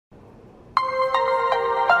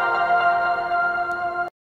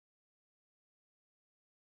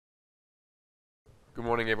Good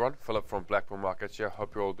morning everyone, Philip from BlackBull Markets here.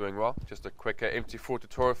 Hope you're all doing well. Just a quick MT4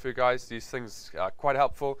 tutorial for you guys. These things are quite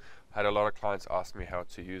helpful. I had a lot of clients ask me how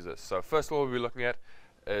to use this. So first of all, we'll be looking at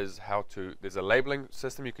is there's a labeling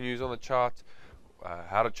system you can use on the chart,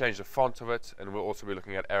 how to change the font of it, and we'll also be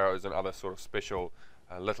looking at arrows and other sort of special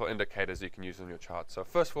little indicators you can use on your chart. So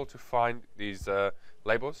first of all, to find these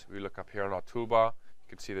labels, we look up here on our toolbar. You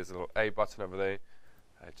can see there's a little A button over there.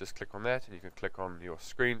 Just click on that and you can click on your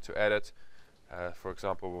screen to add it. For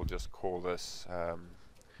example, we'll just call this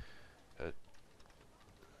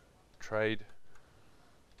trade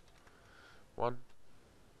 1.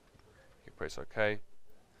 You press OK.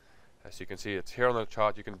 As you can see, it's here on the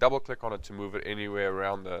chart. You can double click on it to move it anywhere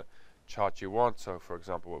around the chart you want. So for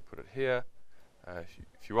example, we'll put it here.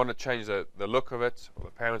 If you want to change the look of it or the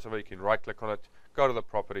appearance of it, you can right click on it, go to the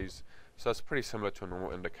properties. So it's pretty similar to a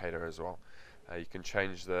normal indicator as well. You can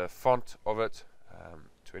change the font of it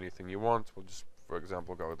to anything you want. We'll just, for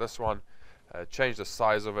example, go with this one. Change the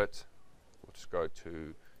size of it. We'll just go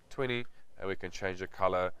to 20, and we can change the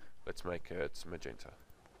color. Let's make it magenta.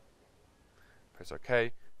 Press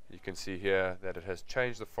OK. You can see here that it has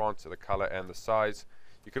changed the font, so the color and the size.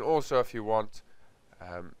 You can also, if you want,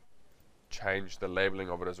 change the labeling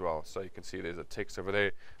of it as well. So you can see there's a text over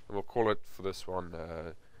there, and we'll call it for this one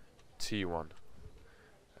T1.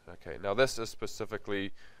 Okay, now this is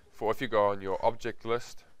specifically for if you go on your object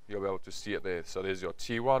list, you'll be able to see it there. So there's your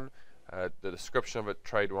T1, the description of it,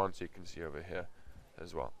 trade 1, so you can see over here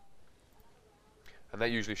as well. And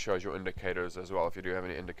that usually shows your indicators as well, if you do have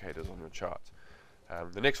any indicators on your chart.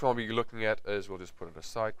 The next one we'll be looking at is, we'll just put it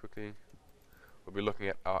aside quickly, we'll be looking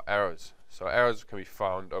at our arrows. So arrows can be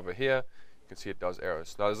found over here. You can see it does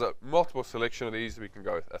arrows. Now there's a multiple selection of these. We can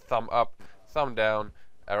go with a thumb up, thumb down,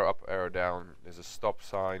 arrow up, arrow down. There's a stop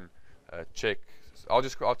sign, check. I'll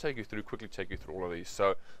quickly take you through all of these.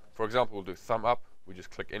 So for example, we'll do thumb up. We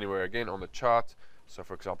just click anywhere again on the chart. So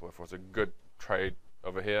for example, if it was a good trade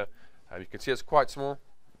over here, you can see it's quite small.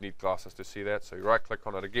 Need glasses to see that. So you right click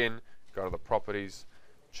on it again, go to the properties,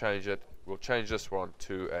 change it. We'll change this one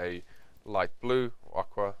to a light blue or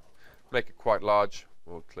aqua, make it quite large.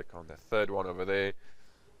 We'll click on the third one over there,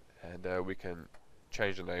 and we can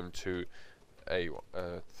change the name to a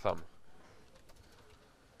thumb.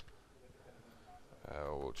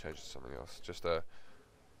 We'll change it to something else, just a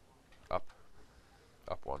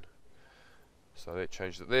up one. So they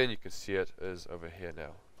changed it there, and you can see it is over here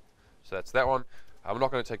now. So that's that one. I'm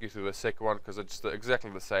not going to take you through the second one because it's exactly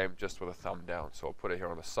the same, just with a thumb down. So I'll put it here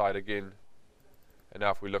on the side again. And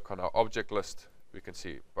now if we look on our object list, we can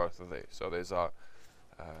see both of these. So there's our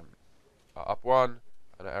up one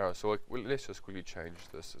and an arrow. So let's just quickly change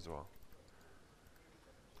this as well.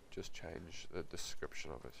 Just change the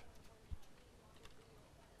description of it.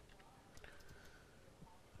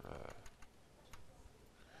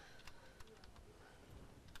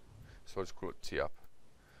 So let's call it T up.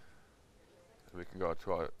 And we can go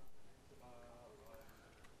to our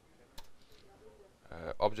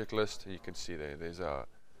object list, and you can see there's our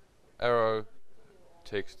arrow,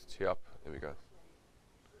 text, T up. There we go.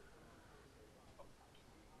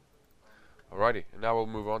 Alrighty, and now we'll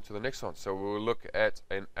move on to the next one. So we'll look at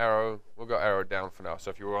an arrow. We'll go arrow down for now. So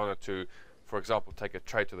if you wanted to, for example, take a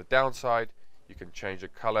trade to the downside, you can change the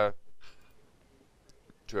color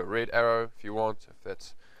to a red arrow if you want. If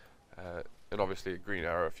that's and obviously a green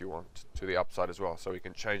arrow if you want to the upside as well. So we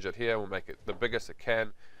can change it here. We'll make it the biggest it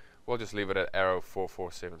can. We'll just leave it at arrow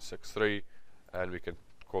 44763, and we can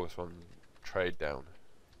call this one trade down,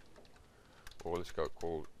 or let's go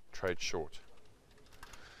call trade short.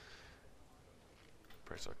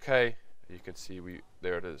 Press OK. You can see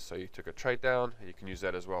there it is. So you took a trade down, and you can use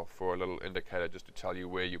that as well for a little indicator just to tell you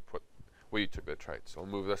where you took the trade. So I'll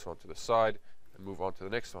move this one to the side and move on to the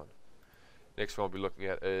next one. Next one we'll be looking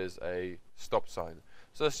at is a stop sign.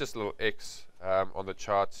 So that's just a little X on the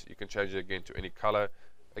chart. You can change it again to any color.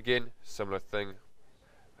 Again, similar thing.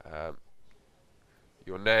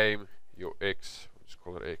 Your name, your X, we'll just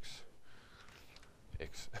call it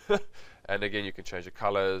X. And again, you can change the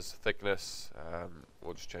colors, thickness.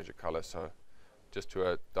 We'll just change the color, so just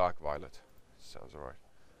to a dark violet. Sounds alright.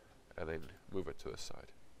 And then move it to the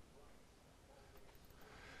side.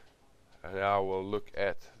 And now we'll look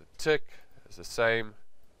at the tick. It's the same.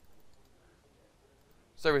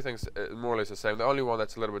 So everything's more or less the same. The only one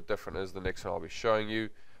that's a little bit different is the next one I'll be showing you.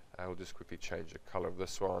 We'll just quickly change the color of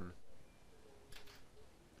this one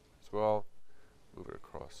as well. Move it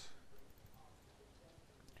across.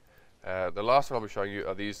 The last one I'll be showing you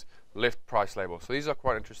are these left price labels. So these are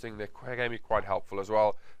quite interesting. They can be quite helpful as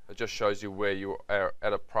well. It just shows you where you are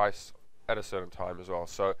at a price at a certain time as well.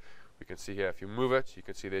 So we can see here, if you move it, you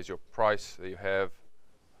can see there's your price that you have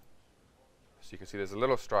So you can see there's a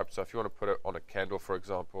little stripe. So if you want to put it on a candle, for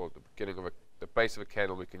example, at the beginning of the base of a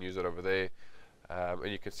candle, we can use it over there.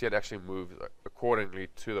 And you can see it actually moves accordingly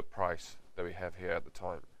to the price that we have here at the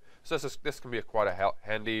time. So this can be quite a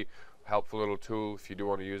handy, helpful little tool if you do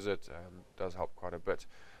want to use it. It does help quite a bit.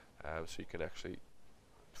 So you can actually,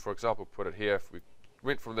 for example, put it here. If we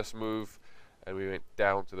went from this move and we went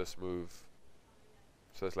down to this move,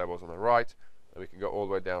 so this level is on the right, and we can go all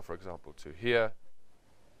the way down, for example, to here,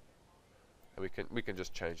 and we can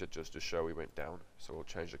just change it just to show we went down. So we'll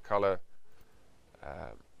change the color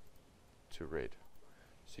to red.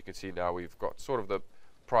 So you can see now we've got sort of the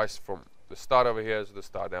price from the start over here to the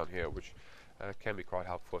start down here, which can be quite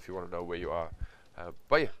helpful if you want to know where you are.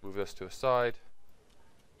 But yeah, move this to the side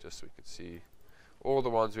just so we can see all the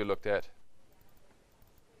ones we looked at.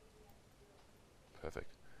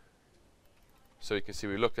 Perfect. So you can see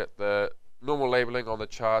we looked at the normal labeling on the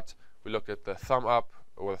chart, we looked at the thumb up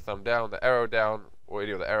or the thumb down, the arrow down, or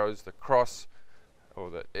any of the arrows, the cross or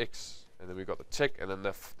the X, and then we've got the tick, and then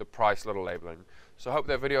the price little labeling. So I hope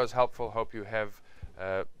that video is helpful. Hope you have,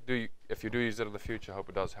 if you do use it in the future, hope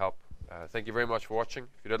it does help. Thank you very much for watching.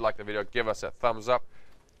 If you did like the video, give us a thumbs up.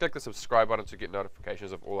 Click the subscribe button to get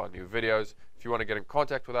notifications of all our new videos. If you want to get in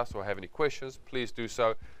contact with us or have any questions, please do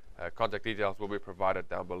so. Contact details will be provided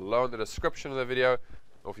down below in the description of the video.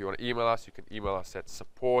 Or if you want to email us, you can email us at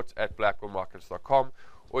support@blackbullmarkets.com,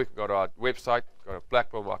 or you can go to our website, go to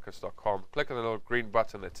blackbullmarkets.com, click on the little green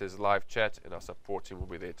button that says live chat, and our support team will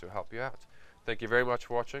be there to help you out. Thank you very much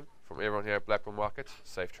for watching. From everyone here at BlackBull Markets,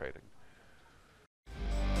 safe trading.